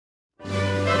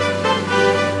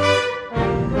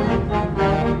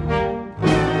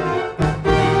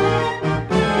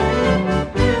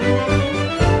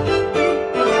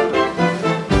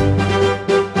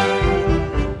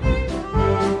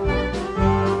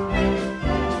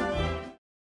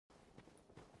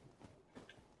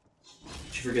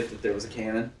you forget that there was a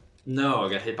cannon? No, I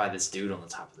got hit by this dude on the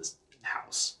top of this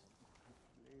house.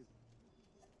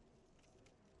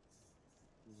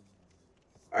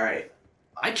 Alright.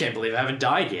 I can't believe I haven't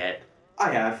died yet.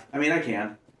 I have. I mean, I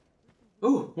can.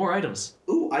 Ooh, more items.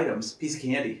 Ooh, items. Piece of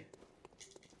candy.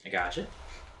 I gotcha.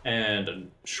 And a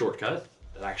shortcut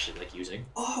that I actually like using.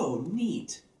 Oh,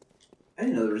 neat. I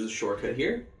didn't know there was a shortcut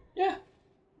here. Yeah.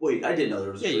 Wait, I didn't know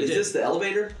there was a shortcut. Is did. this the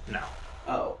elevator? No.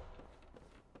 Oh.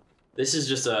 This is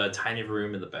just a tiny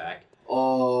room in the back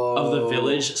of the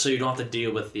village, so you don't have to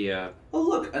deal with the... Oh,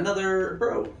 look, another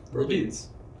bro. Bro beans.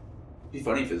 It'd be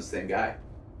funny if it was the same guy.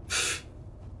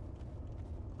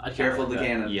 Careful of the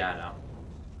cannon. Yeah, I know.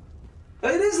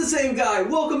 It is the same guy.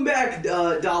 Welcome back,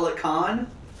 Dalek Khan.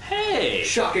 Hey!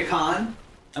 Shaka Khan.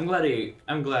 I'm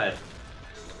glad.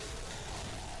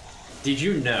 Did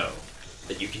you know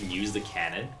that you can use the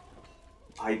cannon?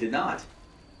 I did not.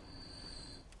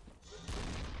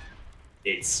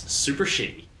 It's super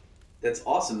shitty. That's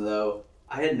awesome, though.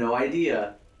 I had no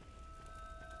idea.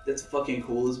 That's fucking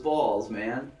cool as balls,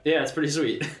 man. Yeah, it's pretty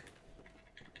sweet.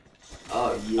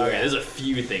 Oh, yeah. Okay, there's a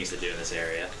few things to do in this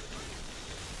area.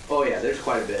 Oh, yeah, there's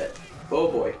quite a bit.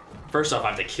 Oh, boy. First off, I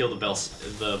have to kill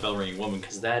the bell-ringing woman,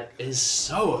 because that is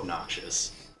so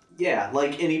obnoxious. Yeah,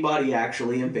 like anybody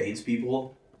actually invades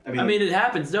people. I mean, it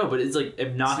happens, no, but it's like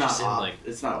obnoxious and like...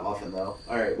 It's not often, though.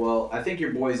 Alright, well, I think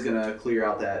your boy's gonna clear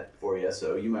out that for you,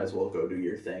 so you might as well go do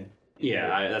your thing.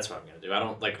 Yeah, that's what I'm gonna do. I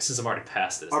don't, like, since I'm already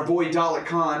past this... Our boy Dalek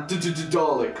Khan.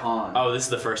 Dalek Khan. Oh, this is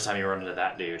the first time you run into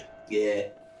that dude. Yeah.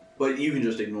 But you can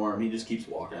just ignore him. He just keeps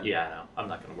walking. Yeah, I know. I'm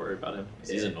not gonna worry about him.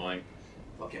 He's annoying.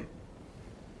 Fuck him.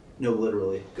 No,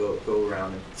 literally. Go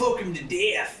around and fuck him to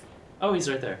death. Oh, he's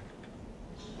right there.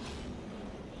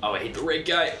 Oh, I hate the red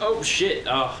guy. Oh, shit.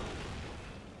 Oh.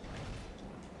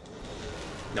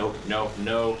 Nope,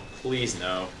 no. Please,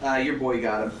 no. Your boy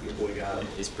got him. Your boy got him.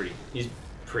 He's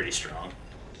pretty strong.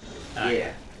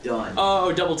 Yeah, done.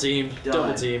 Oh, double teamed. Done.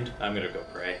 Double teamed. I'm gonna go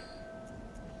pray.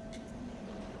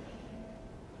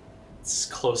 It's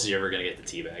as close as you're ever gonna get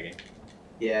to teabagging.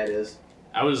 Yeah, it is.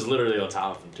 I was literally on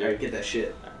top of him, too. Alright, get that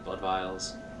shit. Right, blood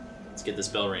vials. Let's get this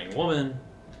bell-ringing woman.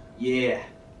 Yeah.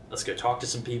 Let's go talk to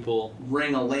some people.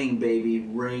 Ring-a-ling, baby.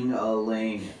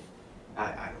 Ring-a-ling. I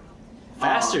don't know.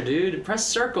 Faster, dude. Press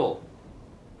circle.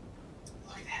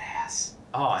 Look at that ass.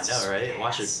 Oh, I know, right?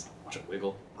 Watch it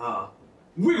wiggle.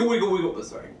 Wiggle, wiggle, wiggle. Oh,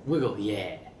 sorry. Wiggle,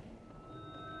 yeah.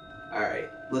 Alright,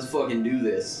 let's fucking do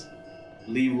this.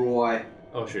 Leroy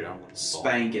Oh, shoot, I'm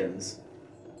Spankins.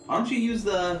 Why don't you use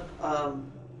the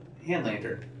hand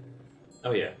lantern?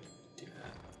 Oh, yeah. Do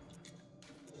that.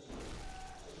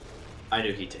 I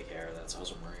knew he'd take care of that, so I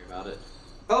wasn't worrying about it.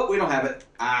 Oh, we don't have it.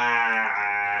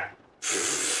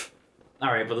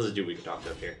 Alright, but there's a dude we can talk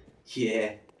to up here.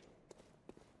 Yeah.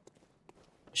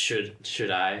 Should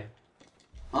I?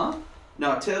 Huh?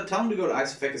 No, tell him to go to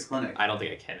Isophagus Clinic. I don't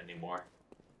think I can anymore.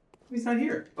 He's not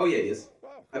here. Oh, yeah, he is.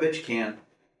 I bet you can.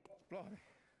 Blimey,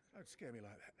 don't scare me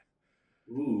like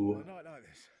that. Ooh. On a night like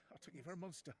this, I took you for a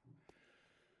monster.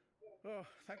 Oh,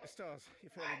 thank the stars, you're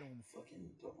fairly normal. Fucking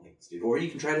don't like this dude. Or you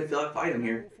can try to fight him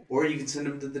here. Or you can send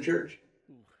him to the church.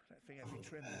 Ooh, that thing had me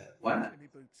trembling. Why not? Me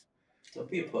boots. Don't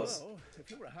be a puss. Well,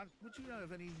 if you were a hunt, would you know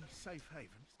of any safe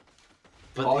havens?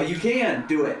 But oh, you can!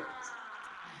 Do it!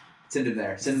 Send him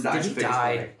there. Send him to Did he Isophagus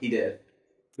die? Clinic. He did.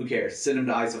 Who cares? Send him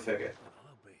to Isophagus.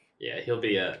 Yeah, he'll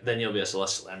be a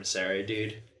celestial emissary,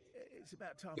 dude. It's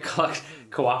about time.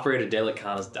 Cooperated Dalek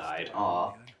Khan has died.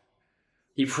 Aw.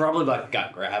 He probably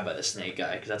got grabbed by the snake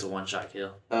guy, because that's a one-shot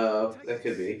kill. That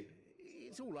could be.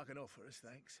 It's all I can offer us,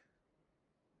 thanks.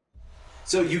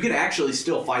 So you can actually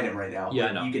still fight him right now. Yeah,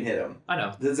 I know. You can hit him. I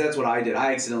know. That's what I did.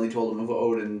 I accidentally told him of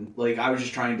Odin. Like, I was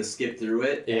just trying to skip through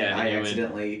it, Yeah, and I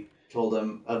accidentally told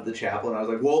him of the chaplain. I was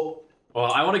like, whoa. Well,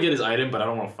 I want to get his item, but I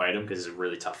don't want to fight him, because it's a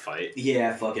really tough fight.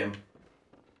 Yeah, fuck him.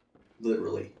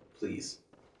 Literally. Please.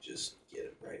 Just get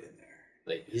it right in there.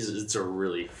 Like, it's a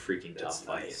really freaking tough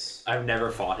fight. Nice. I've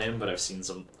never fought him, but I've seen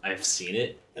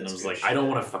it, and I was like, I don't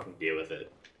want to fucking deal with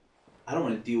it. I don't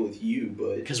want to deal with you,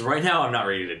 but... Because right now, I'm not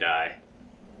ready to die.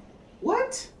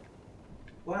 What?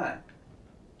 Why?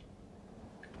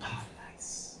 Oh,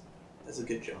 nice. That's a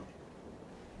good jump.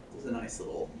 That's a nice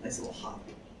little hop.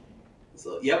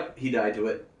 So, yep, he died to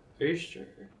it. Are you sure?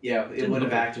 Yeah, it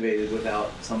wouldn't have activated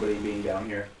without somebody being down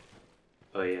here.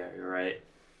 Oh yeah, you're right.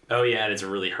 Oh yeah, and it's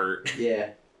really hurt.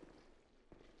 Yeah.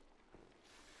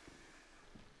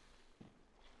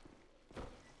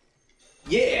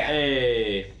 Yeah!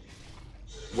 Hey!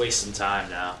 Waste some time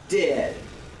now. Dead.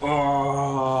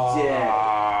 Oh! Dead.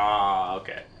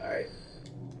 Okay. Alright.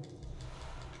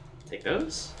 Take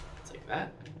those. Take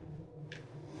that.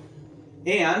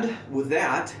 And with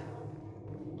that...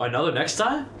 Another next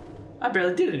time? I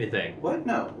barely did anything. What?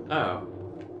 No. Oh.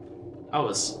 I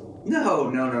was No.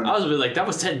 like, that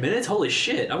was 10 minutes? Holy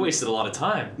shit, I wasted a lot of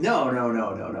time. No.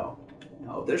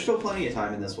 No, there's still plenty of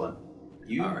time in this one.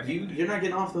 You're not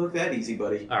getting off the hook that easy,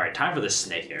 buddy. Alright, time for the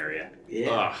snake area. Yeah.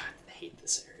 Ugh, I hate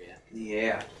this area.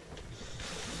 Yeah.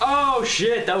 Oh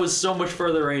shit, that was so much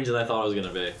further range than I thought it was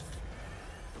gonna be.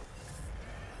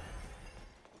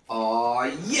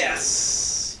 Aw,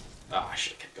 yes! Oh, I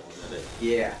should have kept going with it.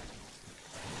 Yeah.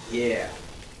 Yeah.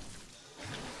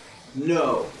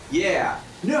 No. Yeah.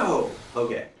 No!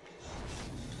 Okay.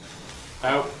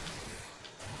 Oh.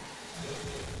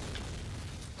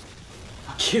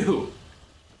 Fuck you!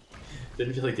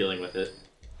 Didn't feel like dealing with it.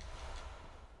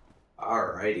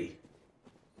 Alrighty.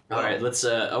 Alright, let's,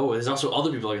 oh, there's also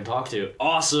other people I can talk to.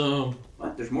 Awesome!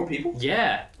 What? There's more people?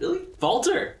 Yeah! Really?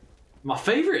 Walter! My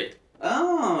favorite!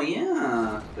 Oh,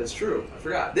 yeah. That's true. I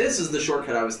forgot. This is the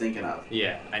shortcut I was thinking of.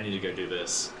 Yeah, I need to go do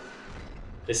this.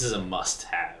 This is a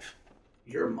must-have.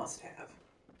 You're a must-have.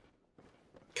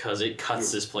 Because it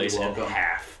cuts this place in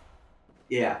half.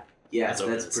 Yeah. Yeah, that's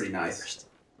this pretty nice. First.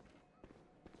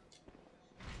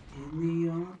 In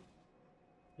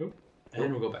the Oop. And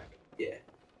then we'll go back. Yeah.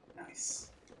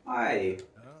 Nice. Hi,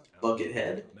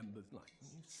 Buckethead.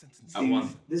 I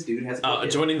won. This dude has a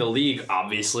bucket. Joining the league,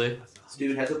 obviously. This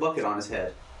dude has a bucket on his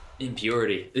head.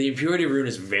 Impurity. The impurity rune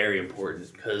is very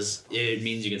important because it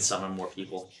means you can summon more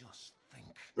people.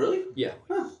 Really? Yeah.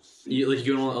 Huh. You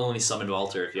can only summon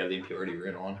Walter if you have the impurity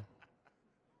rune on.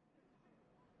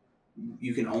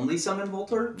 You can only summon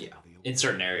Voltor? Yeah. In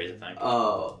certain areas, I think.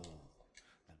 Oh.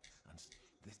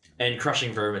 And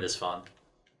crushing vermin is fun.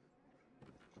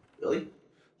 Really?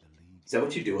 Is that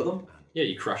what you do with them? Yeah,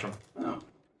 you crush them. Oh.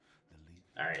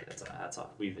 Alright, that's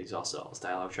all. We've exhausted all those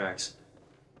dialogue tracks.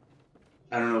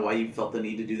 I don't know why you felt the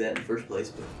need to do that in the first place,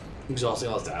 but... Exhausting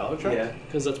all those dialogue tracks? Yeah.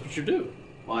 Because that's what you do.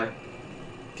 Why?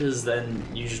 Because then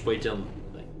you just wait till,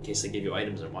 like, in case they give you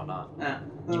items and whatnot. Well,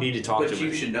 You need to talk to him. But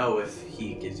you should know if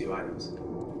he gives you items.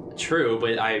 True,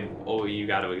 but you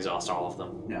got to exhaust all of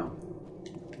them. No.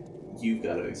 You've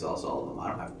got to exhaust all of them. I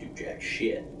don't have to do jack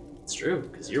shit. It's true,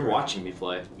 because you're watching me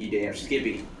play. You damn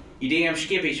Skippy. You damn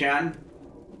Skippy, son.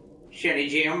 Shanny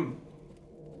Jim.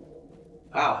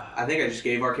 Wow, I think I just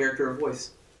gave our character a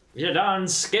voice. You're done,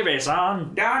 Skippy,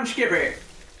 son! Don Skippy!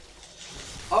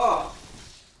 Oh!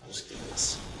 I'll just do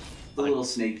this. The little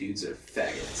snake dudes are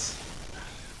faggots.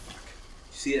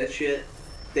 You see that shit?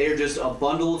 They are just a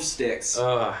bundle of sticks.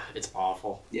 It's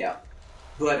awful. Yeah.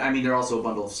 But, I mean, they're also a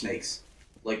bundle of snakes.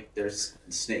 Like, there's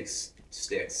snakes,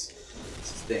 sticks,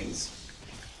 things.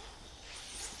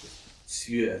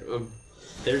 Yeah.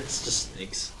 They're just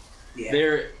snakes. Yeah.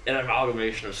 They're an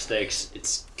amalgamation of snakes.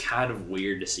 It's kind of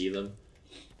weird to see them.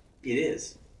 It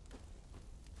is.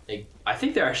 I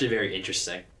think they're actually very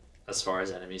interesting as far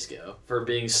as enemies go. For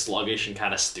being sluggish and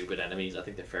kind of stupid enemies, I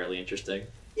think they're fairly interesting.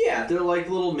 Yeah, they're like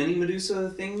little mini Medusa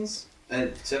things,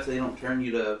 except they don't turn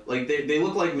you to... Like, they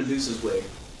look like Medusa's wig.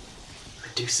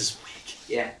 Medusa's wig.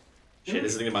 Yeah. Shit,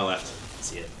 there's something in my left.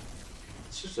 See it.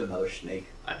 It's just another snake.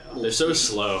 I know. They're so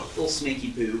slow. Little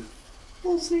snaky poo.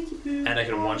 Little snaky poo. And I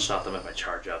can one-shot them if I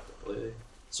charge up.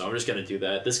 So I'm just going to do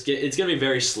that. It's going to be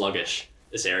very sluggish,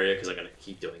 this area, because I'm going to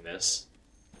keep doing this.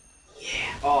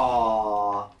 Yeah.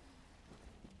 Aww.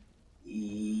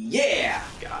 Yeah!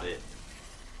 Got it.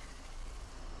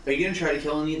 Are you going to try to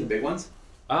kill any of the big ones?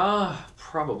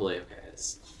 Probably. Okay,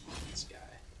 this guy.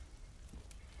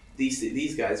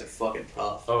 These guys are fucking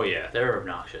tough. Oh yeah, they're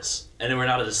obnoxious. And then we're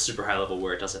not at a super high level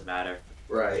where it doesn't matter.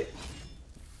 Right.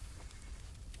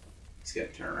 He's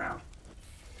got to turn around.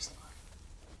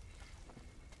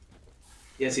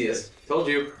 Yes, he is. Told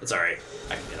you. It's alright.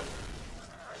 I can get him.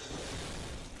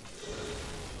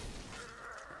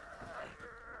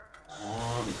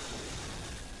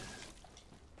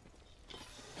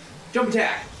 Jump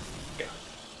attack! Yeah.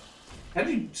 How'd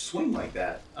you swing like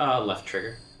that? Left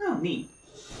trigger. Oh, neat.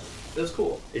 That was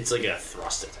cool. It's like a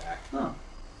thrust attack. Oh.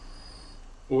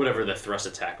 Whatever the thrust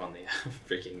attack on the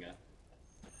freaking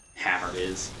hammer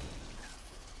is.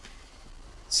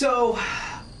 So,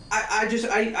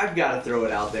 I've got to throw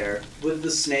it out there. With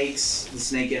the snakes, the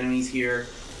snake enemies here,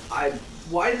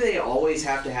 why do they always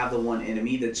have to have the one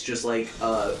enemy that's just like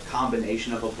a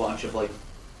combination of a bunch of like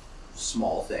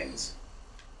small things?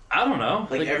 I don't know.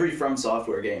 Like every From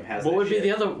Software game has. What that would be shit.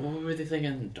 the other? What would they think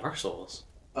in Dark Souls?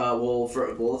 Well,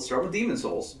 let's start with Demon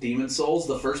Souls. Demon Souls,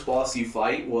 the first boss you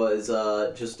fight was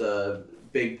just a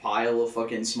big pile of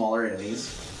fucking smaller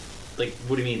enemies. Like,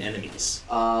 what do you mean enemies?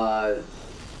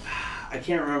 I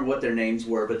can't remember what their names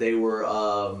were, but they were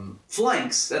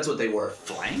flanks. That's what they were.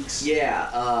 Flanks?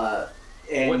 Yeah.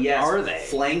 And what yes, are they?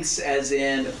 Phalanx as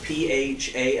in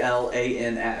Phalanx,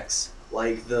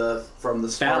 like from the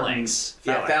Phalanx.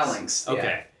 Yeah, Phalanx.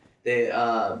 Okay. Yeah. They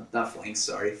not Phalanx,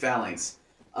 sorry, Phalanx.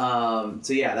 So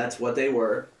yeah, that's what they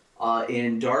were.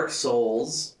 In Dark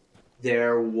Souls,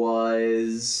 there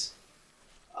was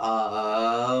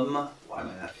why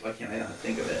can't I not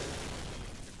think of it?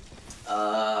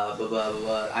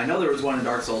 I know there was one in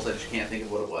Dark Souls, I just can't think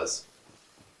of what it was.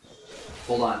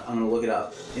 Hold on, I'm gonna look it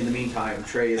up. In the meantime,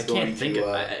 Trey is going to.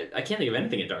 I can't think of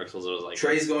anything in Dark Souls that was like.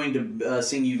 Trey's going to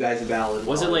sing you guys a ballad.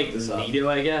 Was it like Nito?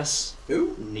 I guess.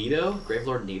 Who? Nito,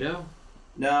 Gravelord Nito.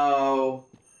 No.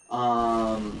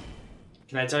 Can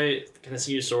I tell you? Can I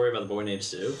sing you a story about the boy named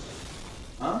Sue?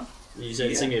 Huh? You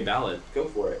said sing me a ballad. Go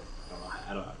for it.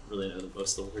 I don't really know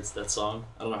most of the words of that song.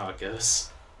 I don't know how it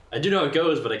goes. I do know how it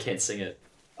goes, but I can't sing it.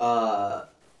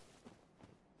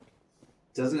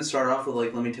 Doesn't it start off with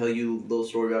like, let me tell you a little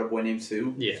story about a boy named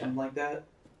Sue? Yeah. Something like that?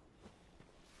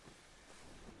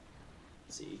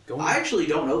 Let's see, I actually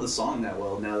don't know the song that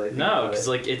well now that I think No, because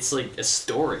like it's like a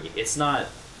story. It's not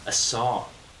a song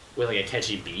with like a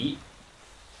catchy beat.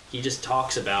 He just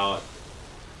talks about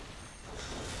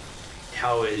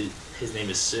how his name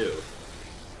is Sue.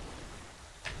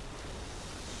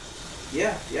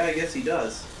 Yeah, I guess he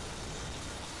does.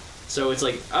 So it's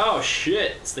like, oh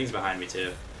shit, this thing's behind me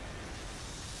too.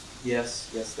 Yes,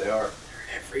 they are. They're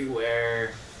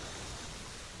everywhere.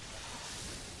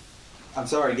 I'm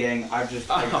sorry, gang. I've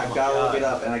got to look it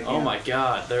up, and I can't. Oh my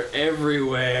god, they're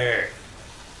everywhere.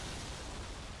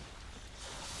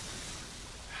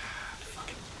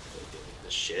 Fucking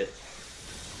this shit.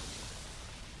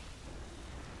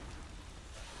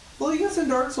 Well, I guess in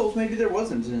Dark Souls, maybe there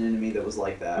wasn't an enemy that was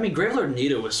like that. I mean, Gravelord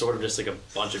Nito was sort of just like a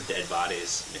bunch of dead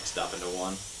bodies mixed up into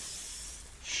one.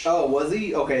 Oh, was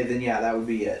he? Okay, then yeah, that would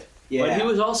be it. Yeah. But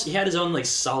he had his own like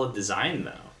solid design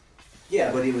though. Yeah,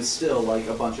 but he was still like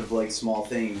a bunch of like small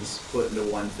things put into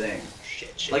one thing.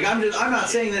 Shit. Like I'm not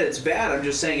saying that it's bad. I'm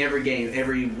just saying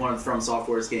every one of From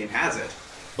Software's game has it.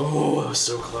 Oh, that was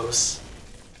so close.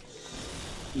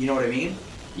 You know what I mean?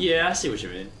 Yeah, I see what you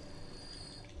mean.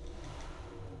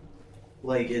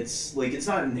 Like it's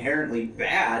not inherently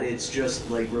bad. It's just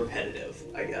like repetitive,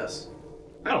 I guess.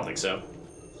 I don't think so.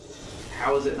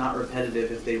 How is it not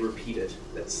repetitive if they repeat it?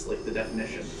 That's like the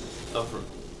definition.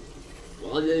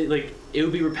 Well, like it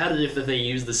would be repetitive if they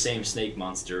use the same snake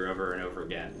monster over and over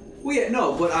again. Well, yeah,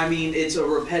 no, but I mean it's a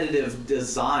repetitive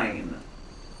design,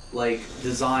 like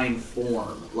design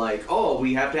form. Like, oh,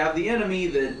 we have to have the enemy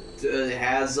that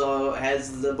has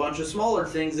a bunch of smaller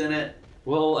things in it.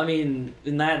 Well, I mean,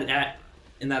 in that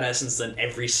essence, then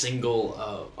every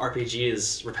single RPG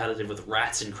is repetitive with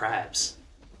rats and crabs.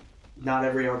 Not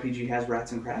every RPG has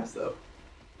rats and crabs, though.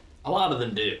 A lot of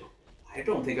them do. I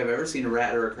don't think I've ever seen a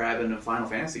rat or a crab in a Final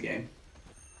Fantasy game.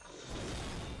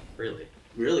 Really?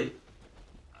 Really?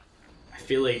 I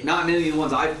feel like... Not in any of the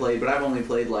ones I've played, but I've only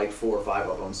played like 4 or 5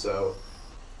 of them, so...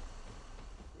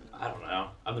 I don't know.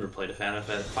 I've never played a Final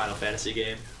Fantasy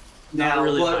game. Now,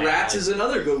 really but rats is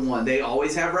another good one. They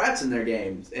always have rats in their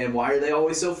games. And why are they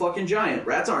always so fucking giant?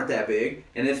 Rats aren't that big.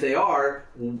 And if they are...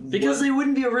 Because they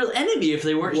wouldn't be a real enemy if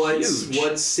they weren't huge.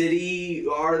 What city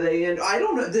are they in? I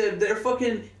don't know. They're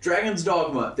fucking Dragon's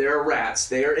Dogma. They're rats.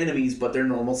 They are enemies, but they're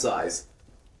normal size.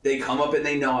 They come up and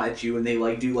they gnaw at you and they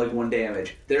do 1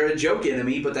 damage. They're a joke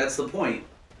enemy, but that's the point.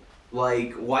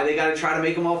 Like, why they gotta try to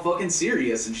make them all fucking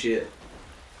serious and shit?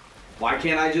 Why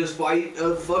can't I just fight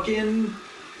a fucking...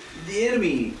 the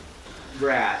enemy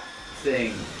rat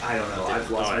thing? I don't know.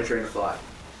 I've lost my train of thought.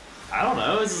 I don't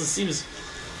know. It seems...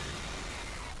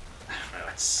 I don't know.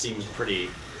 It seems pretty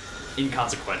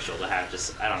inconsequential to have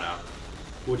just... I don't know.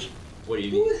 What do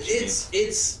you mean?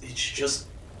 It's just...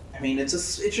 I mean, it's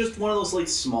just one of those, like,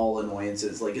 small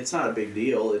annoyances. Like, it's not a big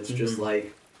deal. It's just,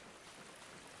 like...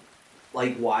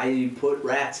 Like, why do you put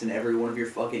rats in every one of your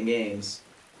fucking games?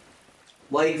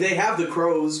 Like, they have the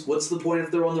crows. What's the point of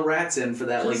throwing the rats in for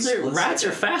that, like, split rats second?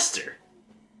 are faster.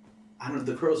 I don't know.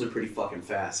 The crows are pretty fucking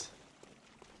fast.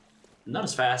 Not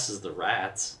as fast as the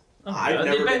rats. Oh, I've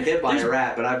never been hit by a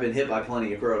rat, but I've been hit by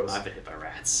plenty of crows. I've been hit by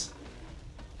rats.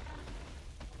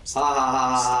 Ha ha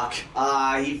ha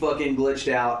ha. He fucking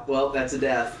glitched out. Well, that's a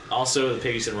death. Also, the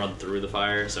pigs can run through the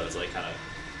fire, so it's like kind of...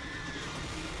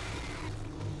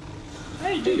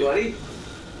 Hey, buddy.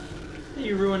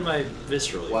 You ruined my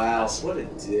visceral. Wow, what a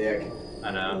dick.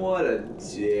 I know. What a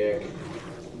dick.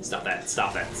 Stop that.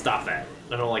 Stop that. Stop that.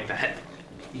 I don't like that.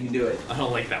 You can do it. I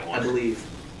don't like that one. I believe.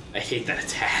 I hate that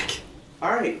attack.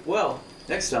 Alright, well,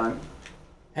 next time.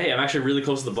 Hey, I'm actually really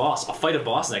close to the boss. I'll fight a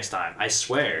boss next time. I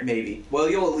swear. Maybe. Well,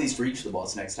 you'll at least reach the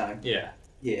boss next time. Yeah.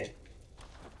 Yeah.